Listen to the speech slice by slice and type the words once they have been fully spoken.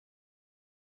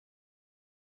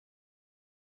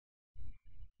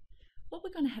What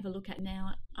we're going to have a look at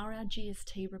now are our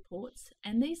GST reports,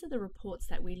 and these are the reports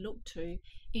that we look to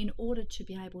in order to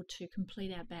be able to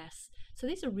complete our BAS. So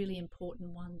these are really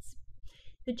important ones.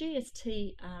 The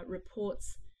GST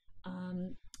reports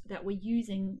that we're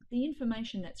using, the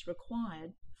information that's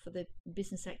required for the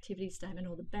business activity statement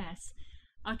or the BAS,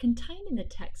 are contained in the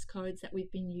tax codes that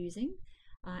we've been using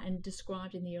and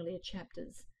described in the earlier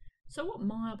chapters. So what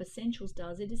MYOB Essentials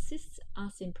does, it assists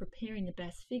us in preparing the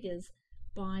BAS figures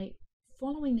by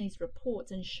following these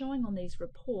reports and showing on these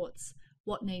reports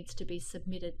what needs to be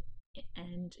submitted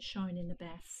and shown in the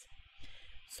BAS.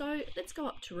 So let's go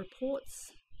up to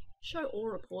reports, show all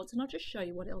reports, and I'll just show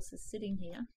you what else is sitting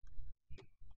here.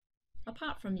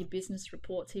 Apart from your business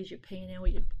reports, here's your P&L,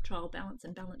 your trial balance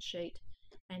and balance sheet,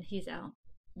 and here's our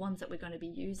ones that we're going to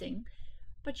be using.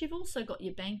 But you've also got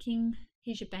your banking,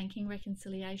 here's your banking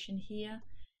reconciliation here,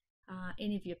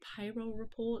 any of your payroll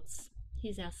reports,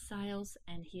 here's our sales,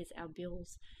 and here's our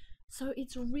bills. So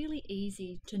it's really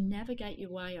easy to navigate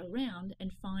your way around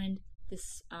and find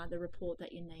this the report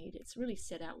that you need. It's really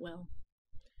set out well.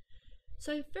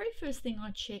 So very first thing I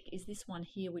check is this one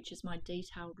here, which is my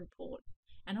detailed report,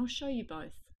 and I'll show you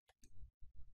both.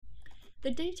 The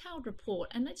detailed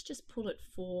report, and let's just pull it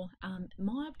for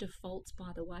MYOB defaults,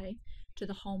 by the way, to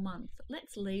the whole month.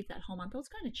 Let's leave that whole month. I was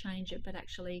going to change it, but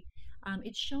actually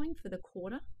it's showing for the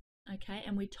quarter. Okay,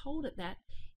 and we told it that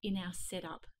in our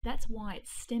setup. That's why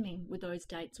it's stemming with those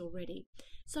dates already.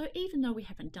 So even though we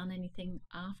haven't done anything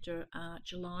after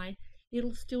July,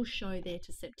 it'll still show there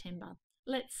to September.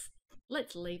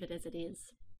 Let's leave it as it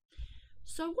is.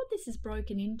 So what this is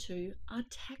broken into are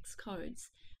tax codes.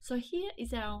 So here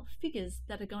is our figures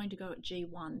that are going to go at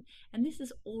G1, and this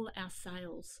is all our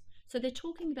sales. So they're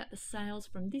talking about the sales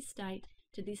from this date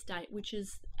to this date, which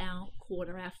is our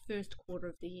quarter, our first quarter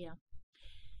of the year.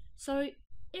 So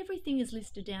everything is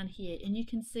listed down here, and you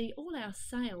can see all our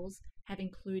sales have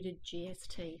included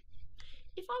GST.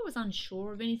 If I was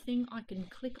unsure of anything, I can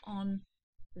click on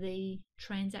the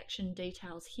transaction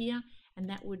details here, and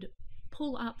that would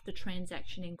pull up the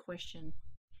transaction in question.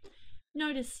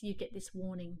 Notice you get this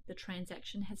warning, the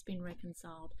transaction has been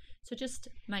reconciled. So just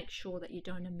make sure that you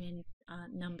don't amend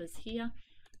numbers here,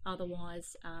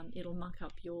 otherwise it'll muck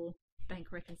up your bank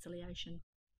reconciliation.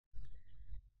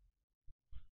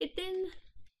 It then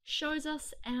shows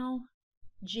us our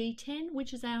G10,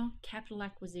 which is our capital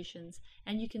acquisitions,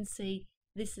 and you can see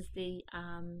this is the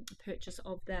purchase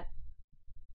of that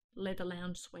leather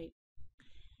lounge suite.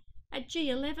 At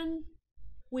G11,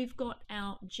 we've got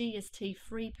our GST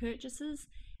free purchases,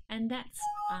 and that's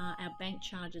our bank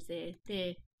charges there.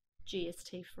 They're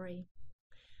GST free.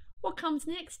 What comes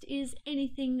next is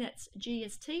anything that's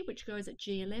GST, which goes at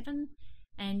G11,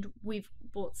 and we've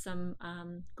bought some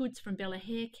goods from Bella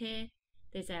Hair Care.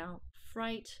 There's our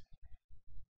freight,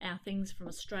 our things from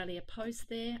Australia Post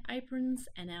there, aprons,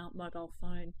 and our mobile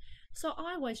phone. So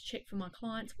I always check for my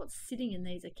clients what's sitting in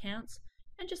these accounts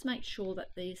and just make sure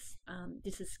that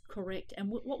this is correct, and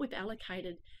what we've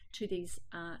allocated to these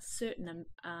certain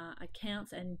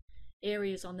accounts and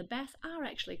areas on the BAS are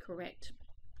actually correct.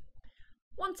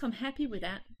 Once I'm happy with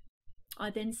that, I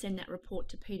then send that report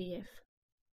to PDF.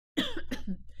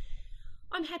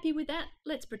 I'm happy with that.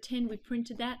 Let's pretend we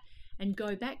printed that and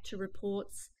go back to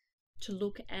reports to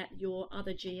look at your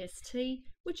other GST,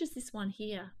 which is this one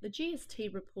here, the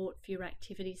GST report for your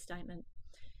activity statement.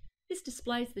 This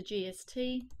displays the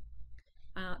GST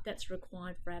that's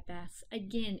required for our BAS.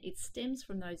 Again, it stems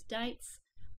from those dates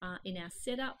in our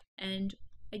setup, and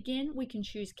again, we can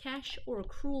choose cash or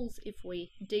accruals if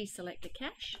we deselect the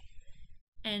cash,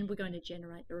 and we're going to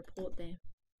generate the report there.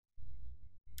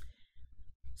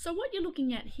 So what you're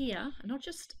looking at here, and I'll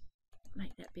just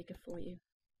make that bigger for you.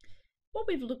 What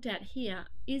we've looked at here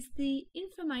is the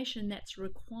information that's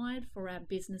required for our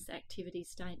business activity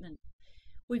statement.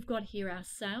 We've got here our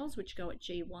sales, which go at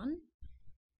G1.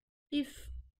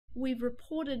 If we've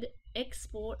reported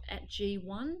export at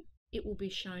G1, it will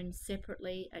be shown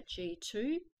separately at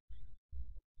G2.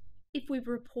 If we've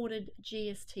reported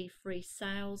GST-free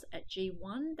sales at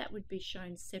G1, that would be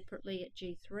shown separately at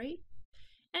G3.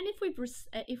 And if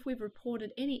we've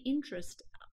reported any interest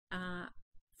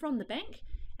from the bank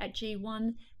at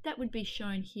G1, that would be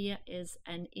shown here as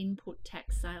an input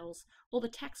tax sales, or the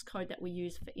tax code that we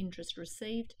use for interest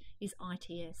received is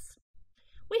ITS.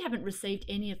 We haven't received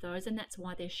any of those, and that's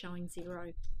why they're showing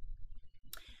 0.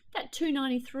 That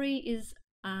 293 is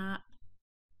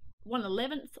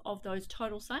 1/11 of those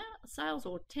total sales,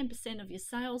 or 10% of your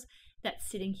sales. That's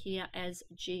sitting here as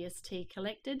GST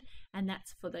collected, and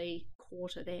that's for the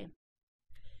quarter there.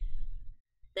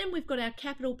 Then we've got our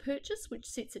capital purchase, which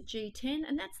sits at G10,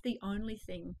 and that's the only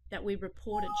thing that we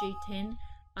report at G10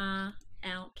 are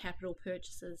our capital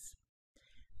purchases.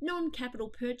 Non-capital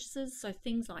purchases, so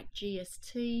things like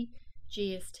GST,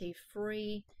 GST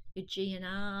free, your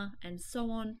GNR, and so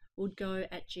on, would go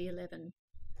at G11.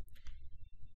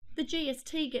 The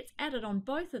GST gets added on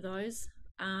both of those,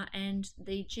 and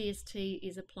the GST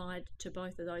is applied to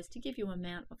both of those to give you an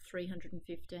amount of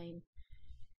 $315.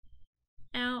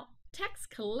 Our tax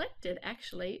collected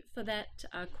actually for that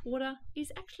quarter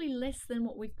is actually less than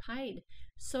what we've paid,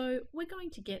 so we're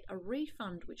going to get a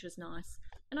refund, which is nice.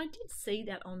 And I did see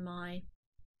that on my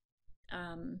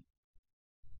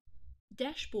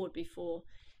dashboard before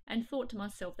and thought to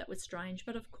myself that was strange,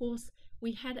 but of course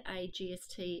we had a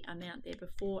GST amount there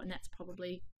before, and that's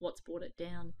probably what's brought it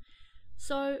down.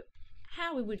 So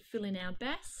how we would fill in our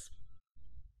BAS,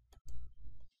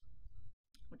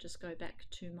 I'll just go back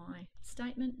to my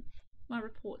statement. My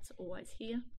report's always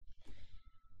here,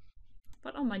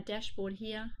 but on my dashboard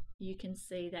here you can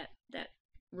see that that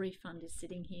refund is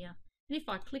sitting here, and if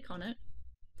I click on it,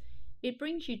 it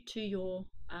brings you to your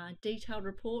detailed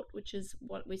report, which is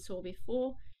what we saw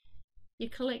before. Your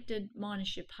collected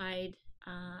minus your paid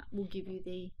will give you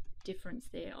the difference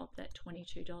there of that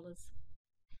 $22.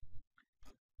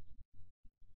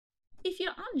 If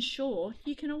you're unsure,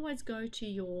 you can always go to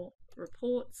your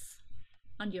reports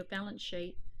under your balance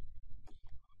sheet,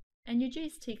 and your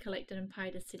GST collected and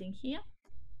paid is sitting here.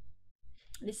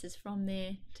 This is from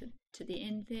there to the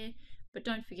end there, but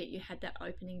don't forget you had that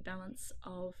opening balance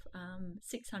of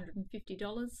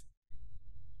 $650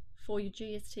 for your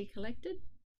GST collected.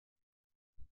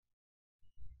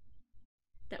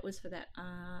 That was for that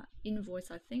invoice,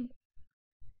 I think,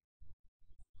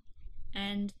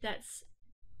 and that's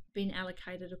been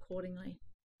allocated accordingly.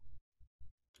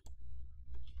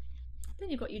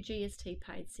 Then you've got your GST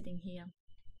paid sitting here.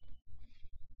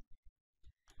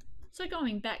 So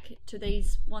going back to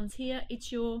these ones here,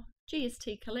 it's your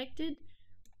GST collected,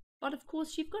 but of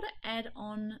course you've got to add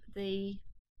on the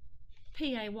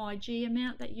PAYG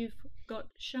amount that you've got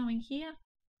showing here.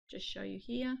 Just show you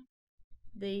here,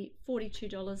 the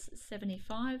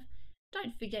 $42.75.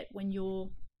 Don't forget when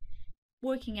you're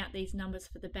working out these numbers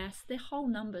for the BAS, they're whole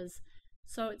numbers.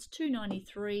 So it's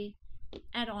 $293,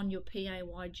 add on your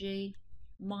PAYG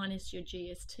minus your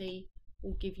GST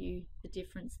will give you the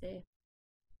difference there.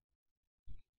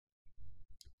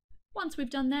 Once we've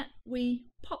done that, we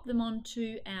pop them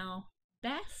onto our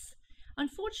BAS.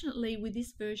 Unfortunately, with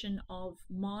this version of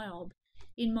MYOB,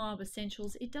 in MYOB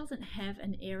Essentials, it doesn't have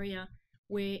an area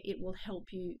where it will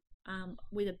help you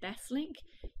with a BAS link.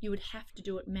 You would have to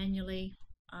do it manually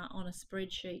on a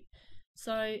spreadsheet.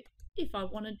 So if I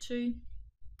wanted to,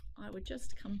 I would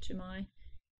just come to my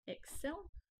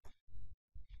Excel.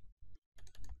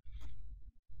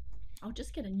 I'll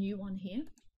just get a new one here.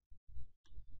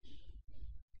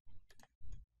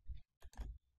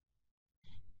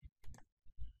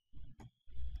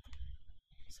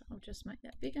 So I'll just make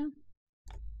that bigger.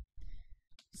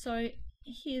 So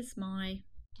here's my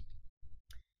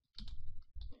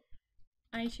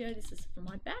ATO. This is for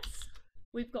my BAS.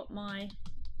 We've got my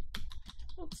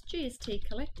GST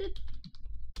collected.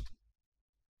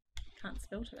 Can't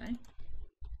spell today.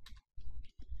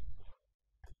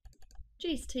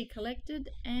 GST collected,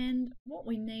 and what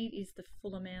we need is the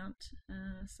full amount.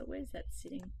 So where's that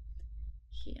sitting?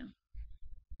 Here.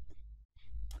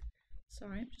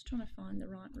 Sorry, I'm just trying to find the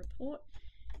right report.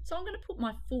 So I'm going to put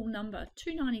my full number,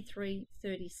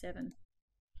 $293.37.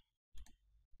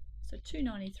 So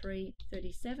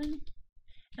 $293.37,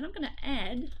 and I'm going to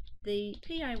add the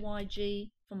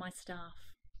PAYG for my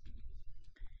staff.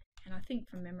 And I think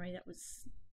from memory that was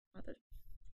either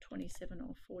 27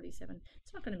 or 47.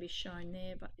 It's not going to be shown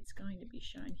there, but it's going to be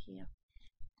shown here.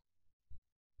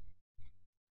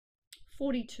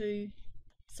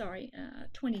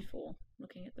 24.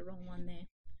 Looking at the wrong one there.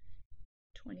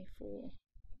 $24.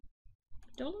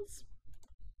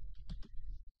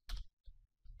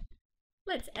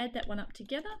 Let's add that one up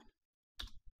together.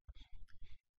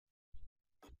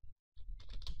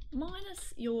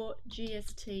 Minus your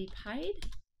GST paid,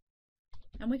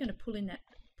 and we're going to put in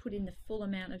the full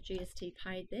amount of GST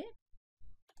paid there.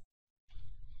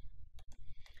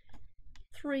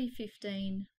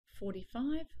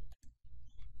 $315.45.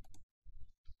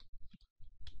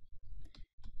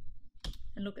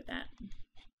 And look at that.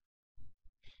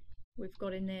 We've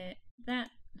got in there that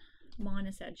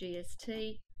minus our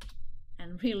GST,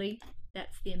 and really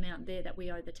that's the amount there that we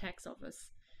owe the tax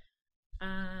office.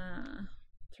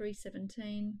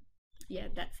 $317. Yeah,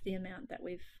 that's the amount that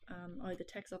we've owed the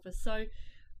tax office. So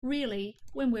really,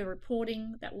 when we're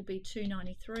reporting, that will be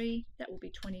 293, that will be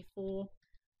 24,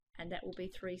 and that will be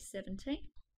 370.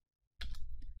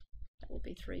 That will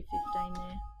be 315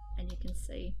 there, and you can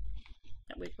see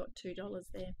that we've got $2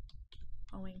 there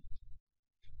owing.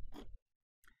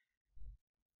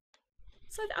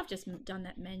 So I've just done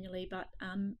that manually, but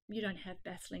you don't have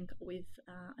BASlink with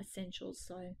Essentials,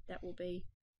 so that will be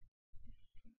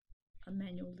a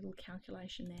manual little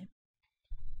calculation there.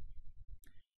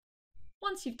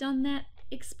 Once you've done that,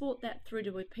 export that through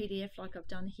to a PDF like I've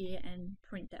done here and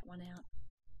print that one out.